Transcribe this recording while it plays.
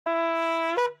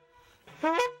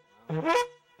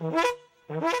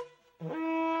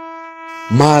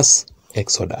Mass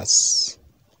exodus,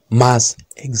 mass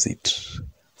exit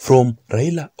from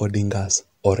Raila Odinga's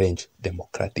Orange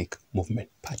Democratic Movement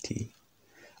Party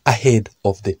ahead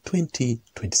of the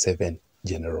 2027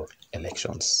 general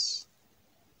elections.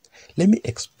 Let me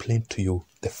explain to you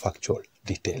the factual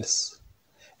details,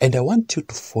 and I want you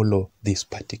to follow this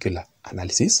particular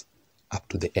analysis up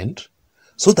to the end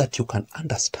so that you can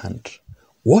understand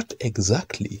what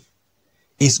exactly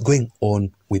is going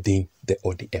on within the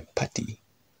ODM party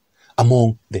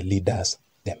among the leaders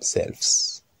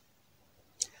themselves.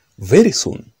 Very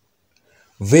soon,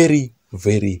 very,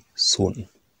 very soon,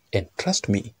 and trust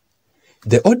me,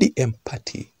 the ODM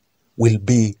party will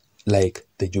be like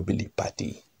the Jubilee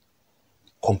party,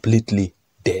 completely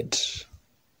dead.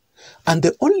 And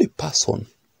the only person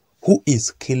who is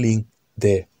killing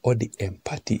the ODM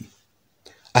party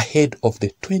ahead of the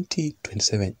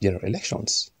 2027 general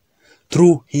elections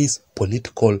through his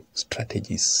political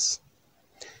strategies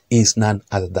is none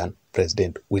other than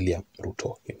President William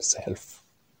Ruto himself.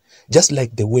 Just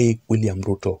like the way William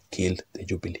Ruto killed the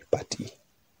Jubilee party.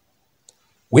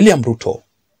 William Ruto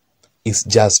is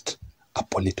just a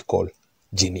political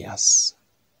genius.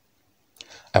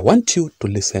 I want you to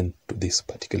listen to this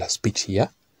particular speech here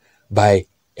by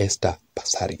Esther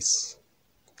Pasaris.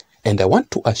 And I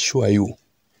want to assure you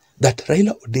that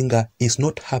Raila Odinga is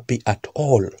not happy at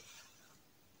all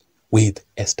with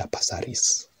Esther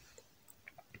Pasaris.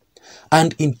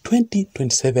 And in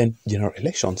 2027 general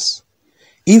elections,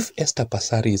 if Esther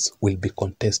Pasaris will be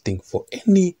contesting for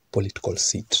any political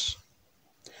seat,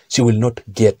 she will not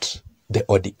get the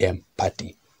ODM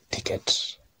party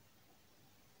ticket.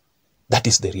 That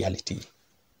is the reality.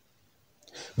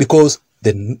 Because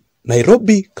the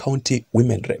Nairobi County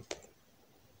Women Rep,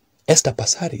 Esther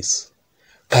Pasaris,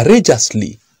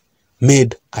 courageously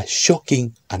made a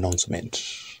shocking announcement.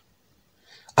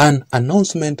 An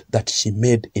announcement that she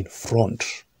made in front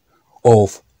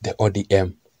of the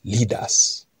ODM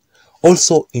leaders,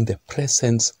 also in the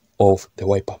presence of the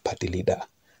Wiper Party leader,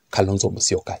 Kalonzo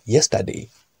Musyoka, yesterday,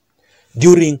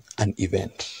 during an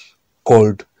event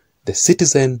called the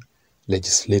Citizen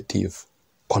Legislative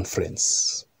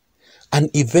Conference, an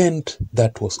event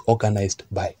that was organized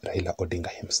by Raila Odinga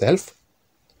himself,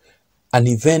 an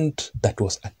event that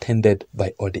was attended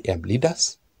by ODM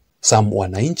leaders, some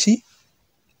wananchi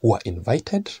who were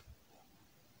invited,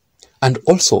 and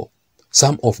also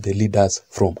some of the leaders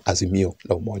from Azimio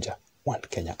la Umoja, One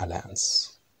Kenya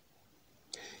Alliance.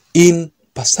 In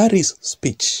Pasaris'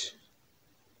 speech,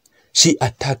 she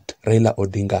attacked Raila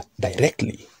Odinga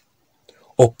directly,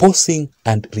 opposing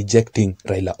and rejecting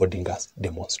Raila Odinga's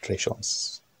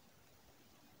demonstrations.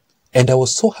 And I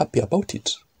was so happy about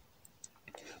it,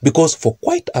 because for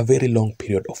quite a very long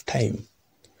period of time,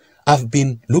 I've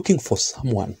been looking for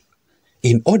someone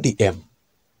in ODM,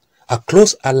 a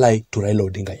close ally to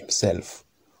Raila Odinga himself,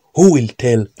 who will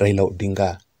tell Raila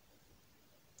Odinga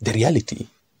the reality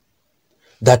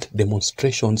that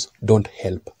demonstrations don't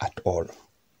help at all.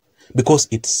 Because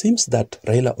it seems that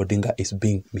Raila Odinga is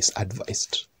being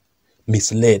misadvised,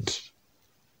 misled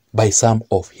by some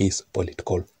of his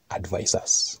political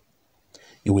advisors.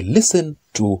 You will listen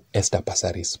to Esther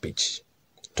Pasaris' speech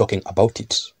talking about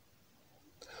it.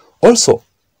 Also,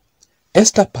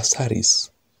 Esther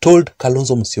Pasaris told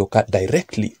Kalonzo Musyoka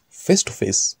directly, face to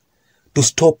face, to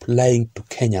stop lying to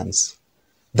Kenyans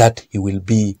that he will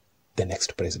be the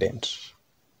next president.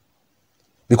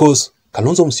 Because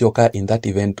Kalonzo Musyoka in that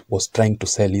event was trying to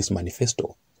sell his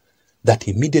manifesto that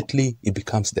immediately he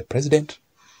becomes the president,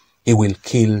 he will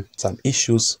kill some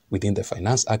issues within the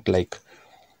Finance Act, like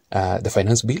the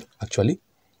Finance Bill, actually.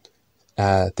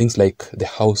 Things like the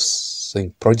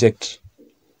housing project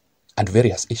and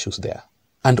various issues there.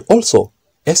 And also,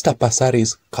 Esther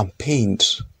Pasaris campaigned,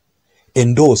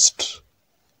 endorsed,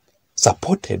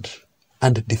 supported,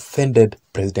 and defended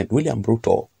President William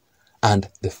Ruto and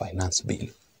the Finance Bill.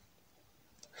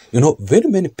 You know, very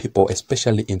many people,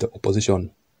 especially in the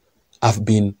opposition, have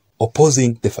been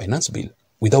opposing the Finance Bill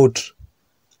without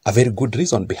a very good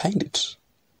reason behind it.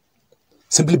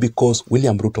 Simply because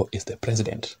William Ruto is the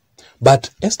president. But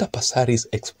Esther Pasaris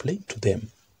explained to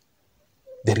them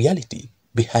the reality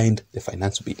behind the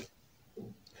Finance Bill.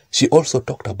 She also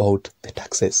talked about the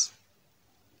taxes,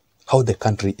 how the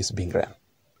country is being run.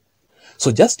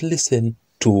 So just listen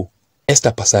to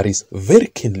Esther Pasaris very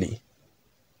keenly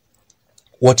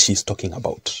what she's talking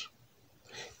about.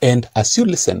 And as you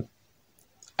listen,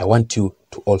 I want you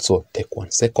to also take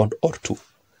 1 second or two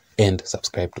and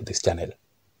subscribe to this channel.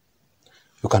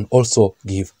 You can also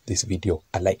give this video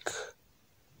a like.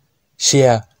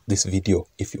 Share this video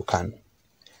if you can.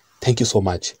 Thank you so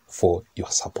much for your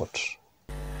support.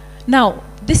 Now,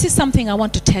 this is something I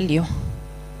want to tell you.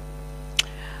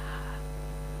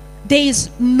 There is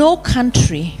no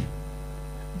country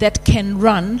that can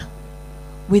run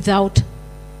without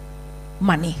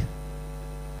money.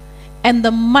 And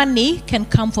the money can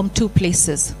come from two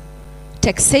places: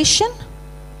 taxation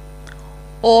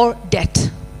or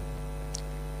debt.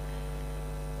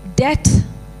 Debt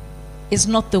is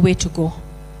not the way to go.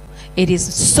 It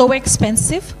is so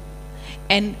expensive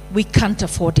and we can't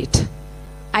afford it.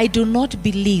 I do not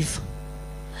believe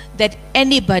that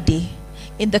anybody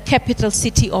in the capital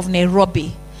city of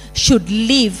Nairobi should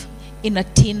live in a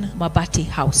tin mabati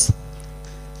house.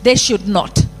 They should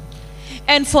not.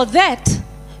 And for that,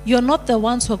 you're not the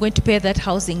ones who are going to pay that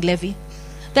housing levy.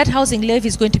 That housing levy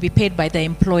is going to be paid by the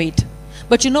employed.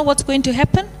 But you know what's going to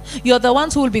happen? You're the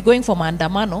ones who will be going for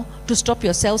maandamano to stop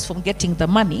yourselves from getting the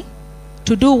money.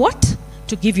 To do what?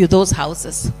 To give you those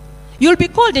houses. You'll be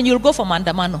called and you'll go for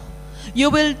maandamano.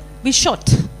 You will be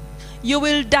shot. You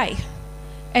will die.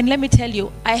 And let me tell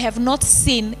you, I have not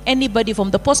seen anybody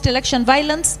from the post-election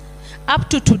violence up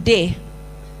to today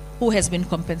who has been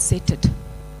compensated.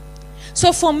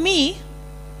 So for me,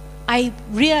 I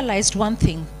realized one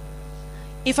thing.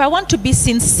 If I want to be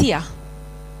sincere,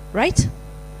 right?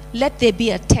 Let there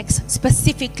be a tax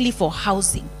specifically for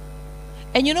housing.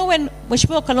 And you know, when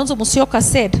Mheshimiwa Kalonzo Musyoka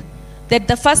said that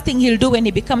the first thing he'll do when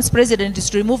he becomes president is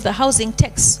to remove the housing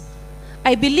tax,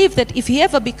 I believe that if he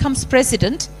ever becomes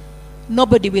president,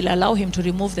 nobody will allow him to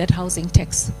remove that housing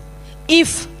tax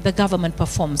if the government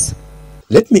performs.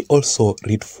 Let me also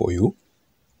read for you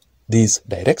this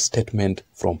direct statement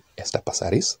from Esther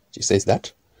Pasaris. She says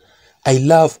that, "I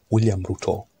love William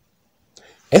Ruto."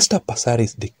 Esther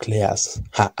Pasaris declares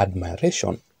her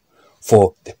admiration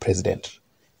for the president,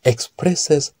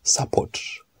 expresses support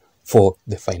for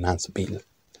the finance bill.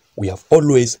 We have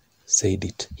always said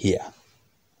it here,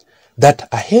 that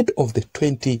ahead of the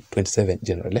 2027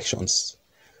 general elections,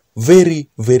 very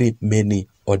many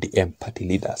ODM party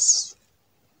leaders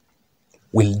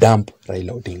will dump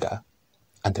Raila Odinga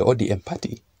and the ODM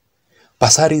party.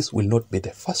 Pasaris will not be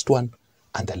the first one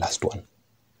and the last one.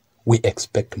 We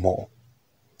expect more.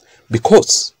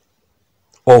 Because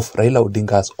of Raila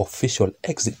Odinga's official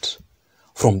exit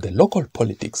from the local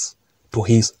politics to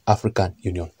his African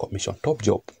Union Commission top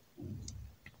job,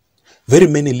 very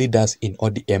many leaders in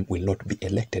ODM will not be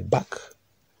elected back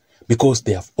because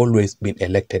they have always been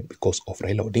elected because of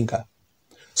Raila Odinga.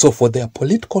 So for their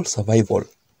political survival,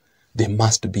 they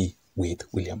must be with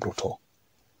William Ruto.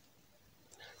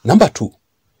 Number two,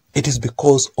 it is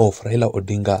because of Raila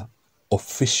Odinga's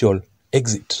official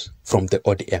exit from the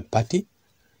ODM party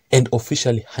and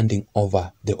officially handing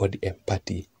over the ODM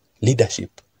party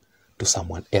leadership to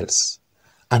someone else.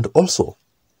 And also,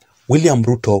 William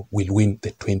Ruto will win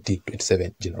the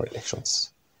 2027 general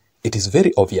elections. It is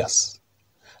very obvious.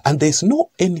 And there is no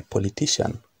any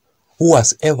politician who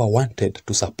has ever wanted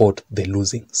to support the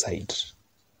losing side.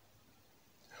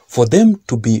 For them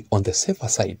to be on the safer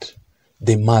side,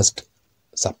 they must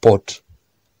support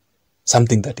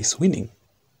something that is winning.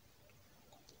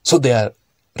 So they are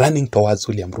running towards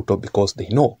William Ruto because they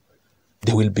know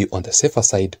they will be on the safer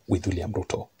side with William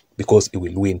Ruto because he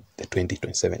will win the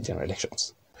 2027 general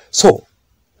elections. So,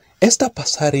 Esther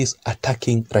Pasaris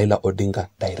attacking Raila Odinga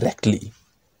directly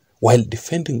while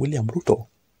defending William Ruto,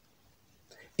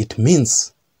 it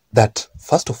means that,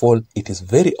 first of all, it is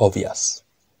very obvious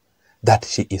that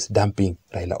she is dumping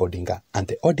Raila Odinga and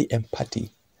the ODM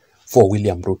party for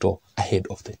William Ruto ahead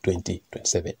of the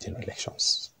 2027 general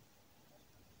elections.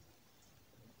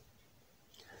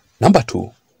 Number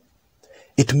two,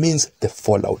 it means the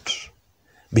fallout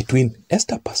between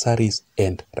Esther Pasaris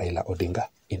and Raila Odinga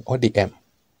in ODM.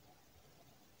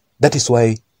 That is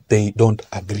why they don't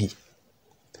agree.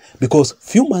 Because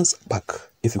few months back,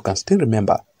 if you can still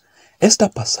remember, Esther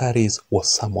Pasaris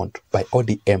was summoned by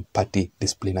ODM party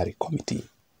disciplinary committee.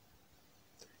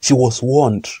 She was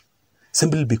warned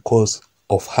simply because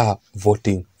of her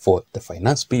voting for the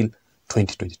finance bill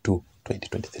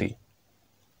 2022-2023.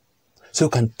 So you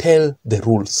can tell the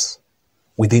rules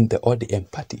within the ODM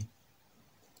party.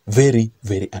 Very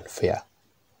unfair.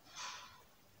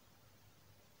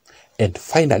 And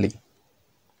finally,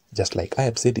 just like I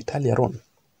have said it earlier on,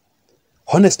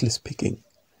 honestly speaking,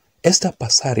 Esther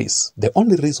Pasaris, the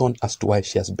only reason as to why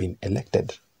she has been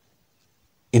elected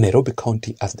in Nairobi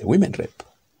County as the women rep,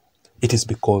 it is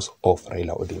because of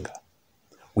Raila Odinga.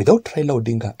 Without Raila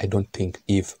Odinga, I don't think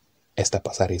if Esther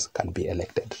Pasaris can be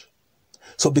elected.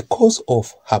 So because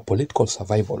of her political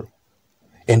survival,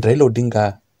 and Raila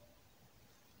Odinga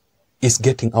is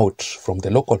getting out from the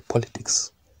local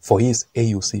politics for his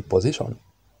AUC position,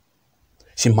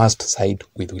 she must side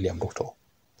with William Ruto.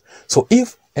 So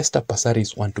if Esther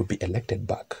Pasaris wants to be elected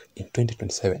back in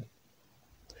 2027,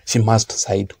 she must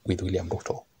side with William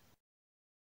Ruto.